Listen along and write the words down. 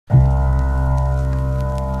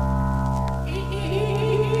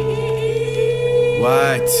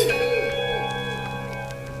Alright.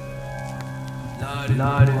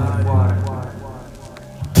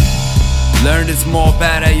 Learn it's more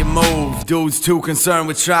bad how you move. Dudes too concerned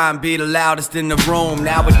with trying to be the loudest in the room.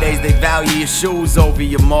 Nowadays they value your shoes over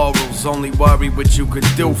your morals. Only worry what you could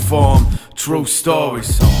do for them. True story.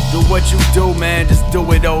 So do what you do, man, just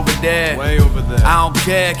do it over there. Way over there. I don't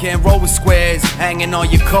care, can't roll with squares hanging on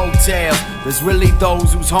your coattails. There's really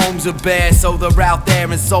those whose homes are bare, so they're out there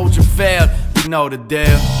and soldier failed. You know the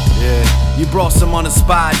deal. Yeah, you brought some on the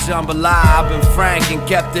spot, jambalaya. I've been frank and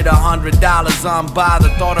kept it $100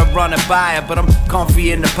 unbothered. Thought I'd run it by it, but I'm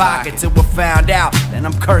comfy in the pocket till we found out. Then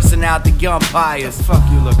I'm cursing out the umpires. The fuck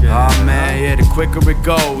you looking at? Oh man, yeah, the quicker it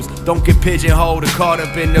goes. Don't get pigeonholed or caught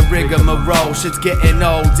up in the rigmarole. Shit's getting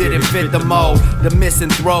old, didn't fit the mold. The missing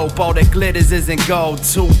throw, all that glitters isn't gold.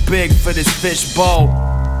 Too big for this fish bowl.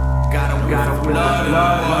 Got a blood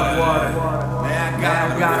water. Man,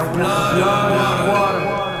 I got a blood water.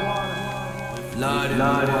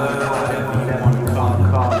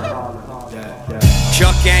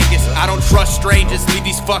 Chuck Angus, I don't trust strangers. Leave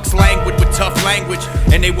these fucks languid with tough language,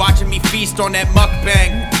 and they watching me feast on that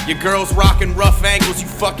mukbang. Your girls rocking rough angles, you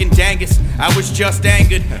fucking dangus. I was just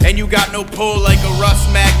angered, and you got no pull like a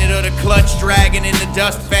rust magnet or the clutch dragging in the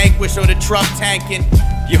dust vanquish or the truck tanking.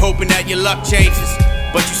 You're hoping that your luck changes,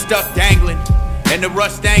 but you stuck dangling. And the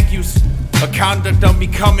rust thank yous, a conduct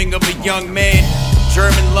unbecoming of a young man.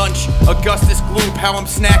 German lunch, Augustus Gloop, how I'm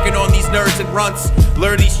snacking on these nerds and runts.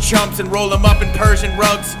 Lure these chumps and roll them up in Persian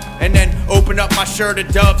rugs, and then open up my shirt of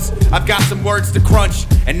dubs. I've got some words to crunch,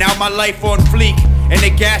 and now my life on fleek. And they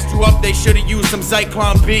gassed you up, they should've used some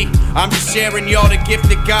Zyklon B. I'm just sharing y'all the gift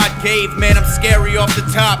that God gave. Man, I'm scary off the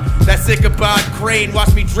top. That Ichabod crane,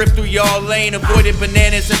 watch me drip through y'all lane. Avoiding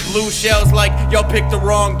bananas and blue shells like y'all picked the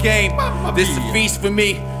wrong game. This is a feast for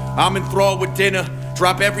me, I'm enthralled with dinner.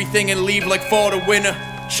 Drop everything and leave like fall to winter.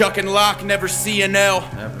 Chuck and lock, never see an L.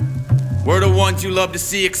 Never. We're the ones you love to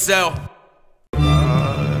see excel. A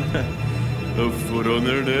foot on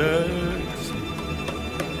their necks.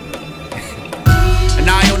 An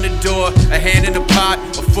eye on the door, a hand in the pot,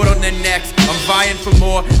 a foot on their necks. I'm vying for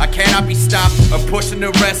more, I cannot be stopped. I'm pushing the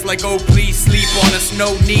rest like, oh please sleep on us,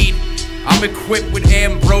 no need. I'm equipped with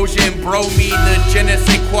ambrosia and bromine, the je ne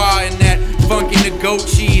sais quoi, and that funk in the goat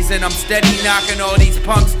cheese. And I'm steady knocking all these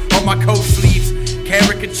punks on my coat sleeves.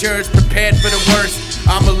 Caricatures prepared for the worst.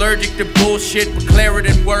 I'm allergic to bullshit, but clearer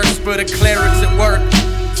than worse for the clerics at work.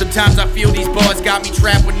 Sometimes I feel these bars got me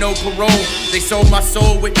trapped with no parole. They sold my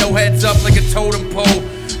soul with no heads up like a totem pole.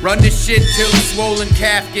 Run this shit till a swollen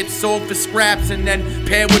calf gets sold for scraps, and then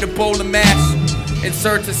paired with a bowl of mash. In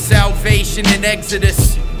search of salvation and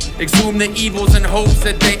exodus. Exhume the evils in hopes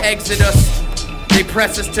that they exit us. They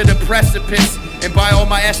press us to the precipice, and by all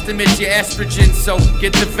my estimates, you're estrogen, so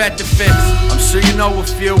get the vet to fix. I'm sure you know a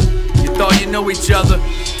few. You thought you knew each other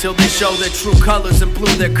till they show their true colors and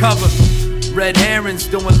blew their cover. Red herrings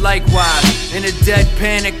doing likewise, in a dead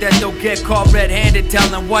panic that they'll get caught red-handed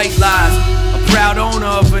telling white lies. A proud owner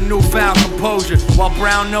of a newfound composure, while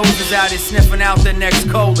brown noses out here sniffing out their next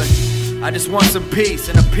colon. I just want some peace,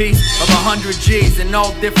 and a piece of 100 G's in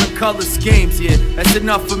all different color schemes. Yeah, that's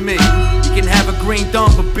enough for me. You can have a green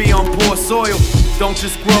thumb but be on poor soil. Don't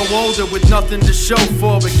just grow older with nothing to show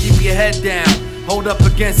for, but keep your head down. Hold up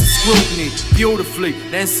against the scrutiny beautifully,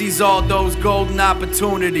 then seize all those golden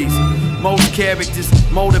opportunities. Most characters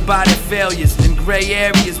molded by their failures, in gray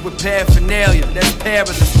areas with paraphernalia. That's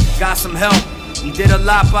perilous. Got some help. We did a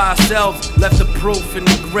lot by ourselves, left the proof in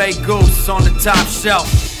the gray goose on the top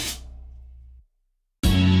shelf.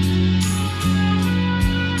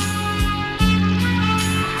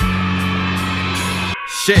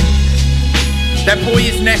 Shit, that boy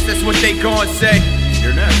is next, that's what they gon' say.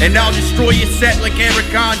 You're next. And I'll destroy your set like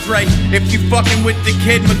Eric Andre. If you fucking with the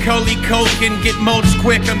kid, Macaulay Culkin, get mulched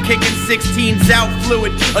quick. I'm kicking 16s out,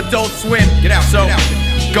 fluid, Adult Swim. Get out, so, get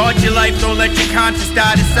out. guard your life, don't let your conscience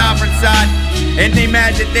die, the sovereign side. And they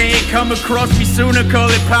mad that they ain't come across me sooner, call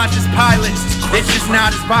it Pontius Pilate. It's just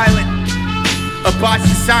not as violent. A botched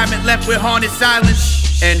assignment left with haunted silence.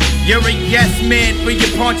 And you're a yes man for your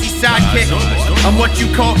paunchy sidekick. I'm what you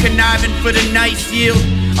call conniving for the nice yield.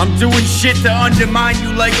 I'm doing shit to undermine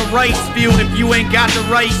you like a rice field if you ain't got the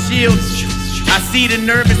right shield. I see the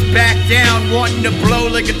nervous back down, wanting to blow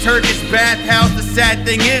like a Turkish bathhouse. The sad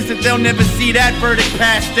thing is that they'll never see that verdict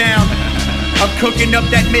passed down. I'm cooking up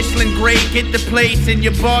that Michelin grade, get the place and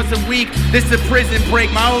your bars are weak. This a prison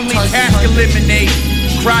break, my only task eliminate.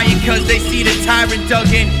 Crying cause they see the tyrant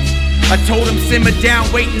dug in. I told him simmer down,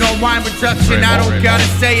 waiting on wine reduction. I don't gotta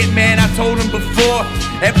say it, man, I told him before.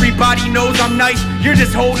 Everybody knows I'm nice, you're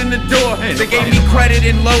just holding the door. They gave me credit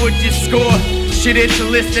and lowered your score. Shit, it's a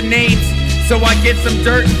list of names. So I get some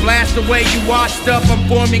dirt and blast away. You washed up, I'm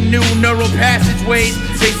forming new neural passageways.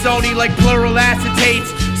 They salty like plural acetates.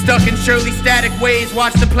 Stuck in surely static ways,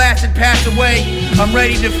 watch the placid pass away. I'm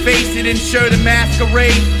ready to face it, ensure the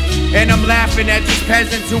masquerade. And I'm laughing at these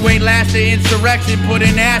peasants who ain't lasted insurrection,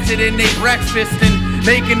 putting acid in their breakfast and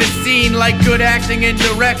making a scene like good acting and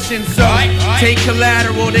direction. So take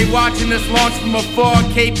collateral, they watching us launch from afar,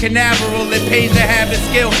 Cape Canaveral. It pays to have the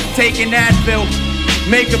skill, taking Advil.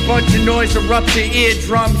 Make a bunch of noise, erupt your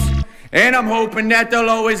eardrums. And I'm hoping that they'll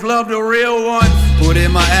always love the real ones. Put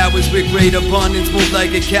in my hours with great abundance. Move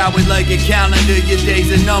like a coward, like a calendar. Your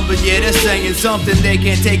days are numbered. Yeah, they're saying something. They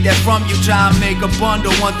can't take that from you. Try and make a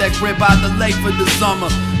bundle. Want that grip out the lake for the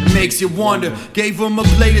summer. It makes you wonder. Gave them a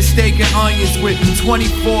plate of steak and onions with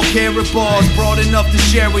 24 karat bars. Broad enough to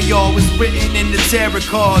share with y'all. Was written in the tarot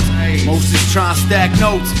cards. Most is trying to stack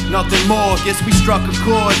notes, nothing more. Guess we struck a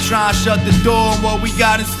chord. Try and shut the door on what we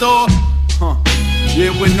got in store.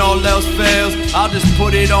 Yeah, when all else fails, I'll just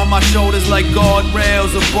put it on my shoulders like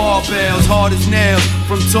guardrails or barbells, hard as nails,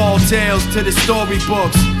 from tall tales to the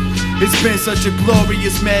storybooks. It's been such a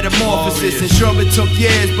glorious metamorphosis, and sure it took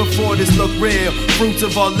years before this looked real. Fruits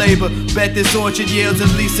of our labor, bet this orchard yields at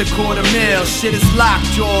least $250,000. Shit is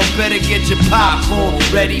lockjaw, better get your popcorn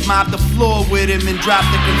ready. Mop the floor with him and drop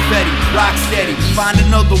the confetti. Rock steady, find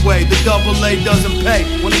another way, the double A doesn't pay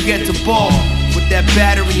when it gets to ball. With that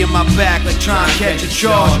battery in my back, like trying to catch a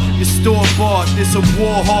charge. It's store-bought, this a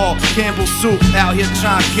war hall. Campbell soup, out here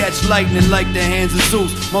trying to catch lightning like the hands of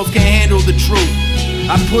Zeus. Most can't handle the truth.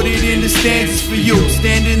 I put it in the stanzas for you.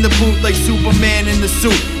 Stand in the booth like Superman in the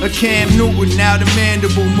suit. A Cam Newton, now the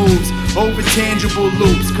mandible moves. Over tangible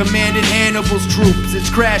loops, commanded Hannibal's troops. It's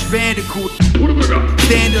Crash Bandicoot.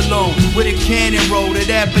 Stand alone with a cannon roll to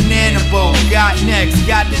that banana boat. Got next,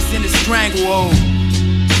 got this in a stranglehold.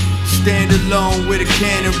 Stand alone with a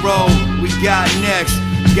cannon roll. We got next,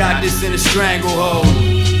 got this in a stranglehold.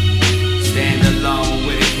 Stand alone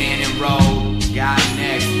with a cannon roll. Got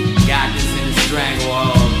next, got this in a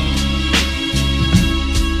stranglehold.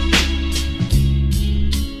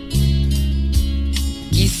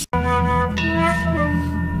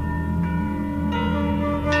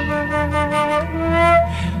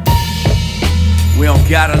 We don't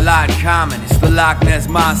got a lot in common. It's the Loch Ness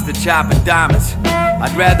Monster chopping diamonds.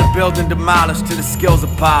 I'd rather build and demolish till the skills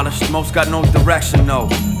are polished. Most got no direction, no.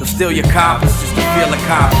 They'll steal your compass just to feel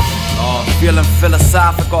accomplished. Feeling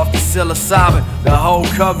philosophic off the psilocybin. The whole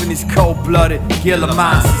coven is cold-blooded, killer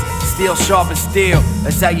monsters. Steel sharpens steel,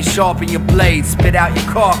 that's how you sharpen your blade. Spit out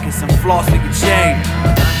your carcass and floss with your chain.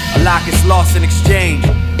 A lock is lost in exchange.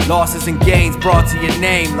 Losses and gains brought to your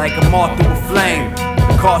name like a moth through a flame.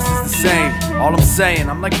 The cost is the same. All I'm saying,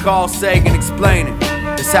 I'm like Carl Sagan explaining.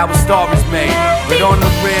 That's how a star is made. But on the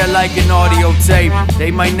rear like an audio tape.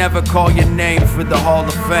 They might never call your name for the Hall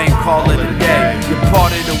of Fame. Call it a day. You're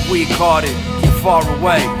part of the weak-hearted. Keep far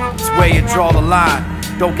away. It's where you draw the line.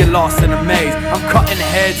 Don't get lost in a maze. I'm cutting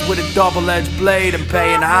heads with a double-edged blade and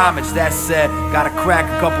paying homage. That said, gotta crack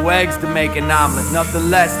a couple eggs to make an omelet. Nothing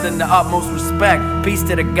less than the utmost respect. Peace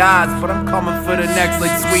to the gods, but I'm coming for the next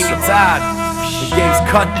like Sweeney Todd. The game's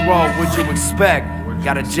cutthroat, what'd you expect?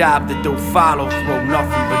 Got a job to do, follow through, nothing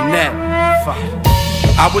but net. Fuck.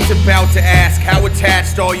 I was about to ask, how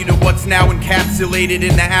attached are you to what's now encapsulated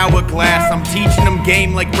in the hourglass? I'm teaching them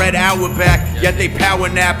game like Red Auerbach, yet they power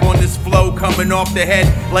nap on this flow coming off the head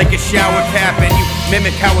like a shower cap. And you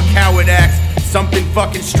mimic how a coward acts. Something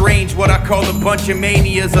fucking strange, what I call a bunch of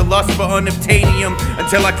manias, a lust for unobtainium,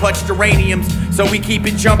 until I clutch geraniums. So we keep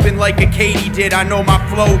it jumping like a Katie did. I know my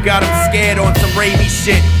flow got them scared on some Raimi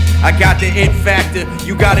shit. I got the it factor,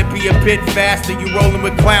 you gotta be a bit faster. You rolling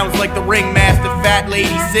with clowns like the ringmaster. Fat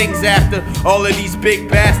lady sings after all of these big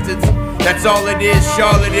bastards. That's all it is,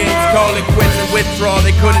 charlatans call it quits and withdraw.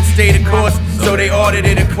 They couldn't stay the course, so they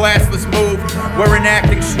audited a classless move. We're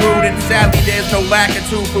enacting shrewd and sadly there's no lack of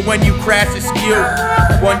two for when you crash askew.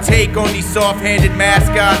 One take on these soft-handed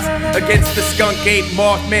mascots against the skunk ape,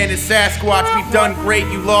 Mothman and Sasquatch. We've done great,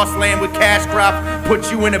 you lost land with cash crop,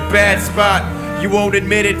 put you in a bad spot. You won't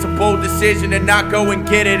admit it's a bold decision to not go and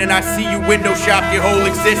get it, and I see you window shop your whole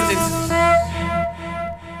existence.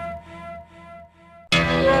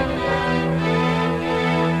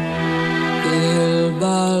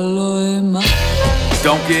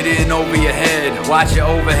 Don't get in over your head, watch your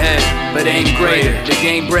overhead, but aim greater. The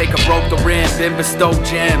game breaker broke the rim, then bestowed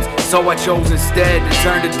gems. So I chose instead to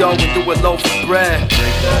turn the dough into a loaf of bread.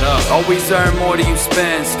 Break that up. Always earn more than you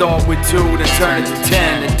spend. Start with 2, then turn it to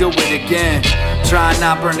 10, and do it again. Try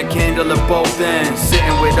not burn the candle at both ends.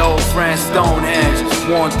 Sitting with old friends, Stonehenge,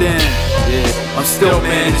 worn thin. Yeah, I'm still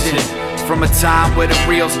managing. From a time where the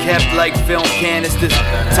reels kept like film canisters.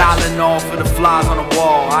 Tylenol for the flies on the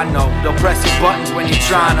wall. I know, they'll press your buttons when you're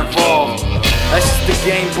trying to evolve. That's just the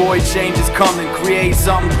Game Boy, change is coming. Create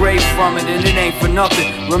something great from it, and it ain't for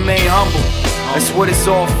nothing. Remain humble, that's what it's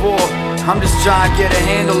all for. I'm just trying to get a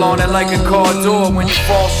handle on it like a car door. When you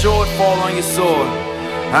fall short, fall on your sword.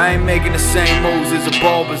 I ain't making the same moves as a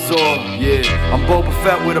Bulbasaur. Yeah, I'm Boba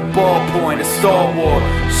Fett with a ballpoint, a Star Wars.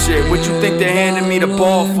 Shit, what you think they're handing me the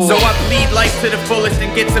ball for? So I bleed life to the fullest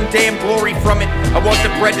and get some damn glory from it. I want the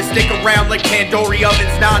bread to stick around like Tandoori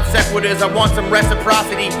ovens, non sequiturs. I want some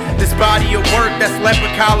reciprocity. This body of work that's leper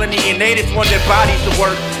colony, and they just want their bodies to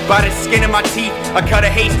work. By the skin of my teeth, I cut a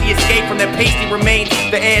hasty escape from their pasty remains.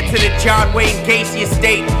 The heir to the John Wayne Gacy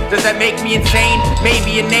estate. Does that make me insane?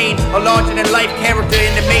 Maybe inane. A larger than life character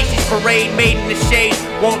in the Macy's parade, made in the shade.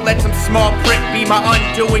 Won't let some small prick be my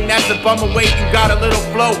undoing. That's a bummer weight. You got a little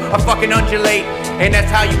flow, I fucking undulate. And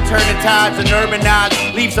that's how you turn the tides and urbanize.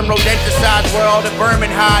 Leave some rodenticides where all the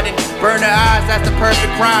vermin hide. And burn their eyes, that's the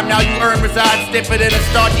perfect crime. Now you earn reside stiffer than a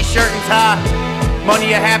starchy shirt and tie.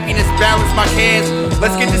 Money or happiness, balance my cares.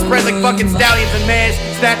 Let's get this bread like fucking stallions and mares.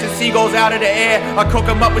 Snatching seagulls out of the air. I cook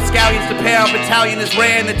them up with scallions to pair. Our battalion is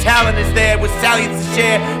rare and the talent is there. With stallions to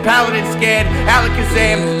share, paladin scared,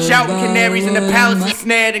 Alakazam. Shouting canaries in the palace is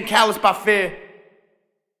snared and calloused by fear.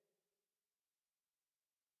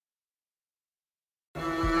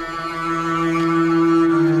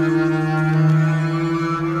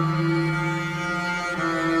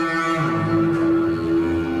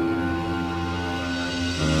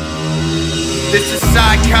 This is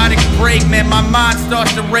psychotic break, man, my mind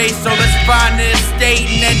starts to race. So let's find the estate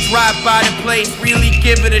and then drive by the place. Really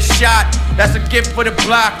give it a shot, that's a gift for the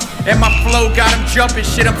block. And my flow got him jumping,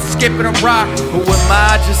 shit, I'm skipping a rock. Who am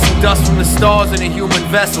I? Just some dust from the stars in a human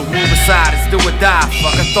vessel. Move aside, it's do or die.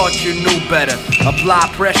 Fuck, I thought you knew better. Apply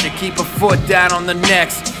pressure, keep a foot down on the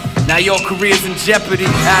next. Now your career's in jeopardy,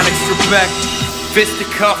 Alex Trebek.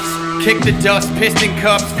 Fisticuffs, kick the dust, piston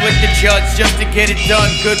cuffs, flick the judge just to get it done.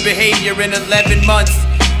 Good behavior in 11 months.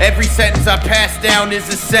 Every sentence I pass down is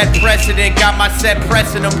a set precedent. Got my set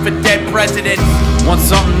pressing them for dead presidents. Want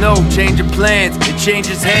something new, change your plans. It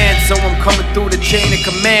changes hands, so I'm coming through the chain of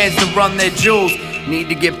commands to run their jewels. Need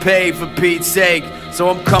to get paid for Pete's sake, so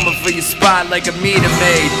I'm coming for your spot like a meter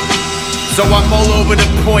maid. So I'm all over the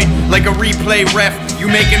point like a replay ref. You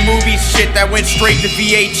making movies, shit that went straight to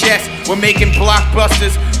VHS. We're making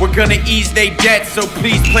blockbusters, we're gonna ease they debts. So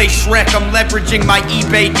please play Shrek, I'm leveraging my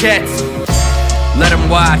eBay debts. Let them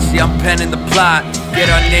watch, see I'm penning the plot. Get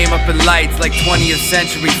our name up in lights like 20th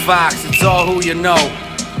Century Fox. It's all who you know.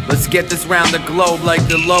 Let's get this round the globe like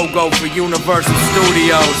the logo for Universal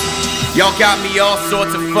Studios. Y'all got me all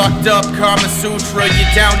sorts of fucked up, Karma Sutra.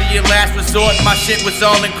 You're down to your last resort, my shit was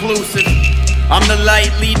all inclusive. I'm the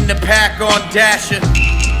light leading the pack on Dasher.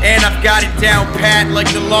 And I've got it down pat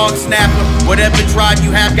like the long snapper. Whatever drive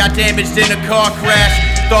you have got damaged in a car crash.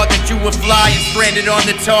 Thought that you were flying stranded on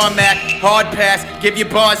the tarmac. Hard pass, give your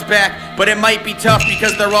bars back. But it might be tough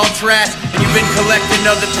because they're all trash. And you've been collecting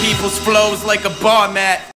other people's flows like a bar mat.